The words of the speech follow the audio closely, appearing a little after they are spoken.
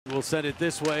We'll send it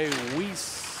this way.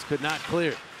 Weiss could not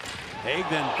clear. Hagg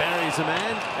then buries a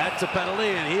man. That's a penalty,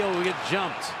 and he'll get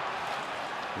jumped.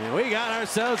 And we got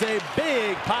ourselves a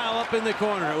big pile up in the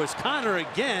corner. It was Connor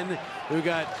again who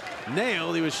got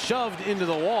nailed. He was shoved into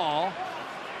the wall.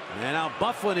 And now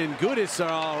Byfuglien and Gudas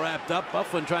are all wrapped up.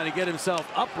 Byfuglien trying to get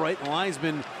himself upright. The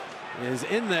linesman is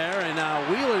in there, and now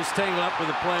Wheeler's tangled up with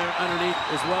a player underneath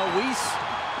as well. Weiss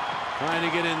trying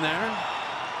to get in there.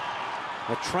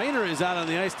 The trainer is out on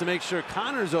the ice to make sure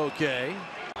Connor's okay.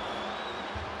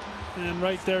 And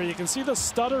right there you can see the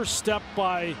stutter step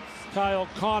by Kyle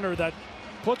Connor that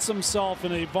puts himself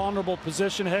in a vulnerable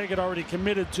position. Hagg had already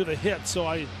committed to the hit, so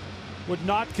I would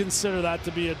not consider that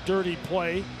to be a dirty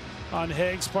play on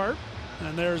Hagg's part.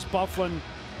 And there's Byfuglien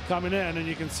coming in, and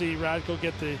you can see Radko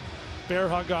get the bear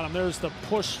hug on him. There's the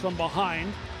push from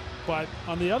behind, but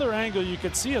on the other angle you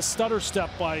could see a stutter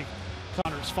step by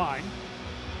Connor's fine.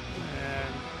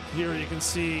 And here you can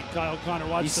see Kyle Connor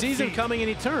watch. He sees him coming and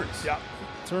he turns. Yeah,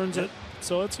 turns it.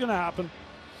 So it's going to happen.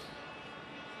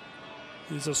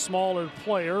 He's a smaller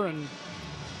player, and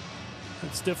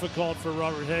it's difficult for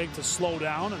Robert Hagg to slow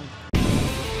down. And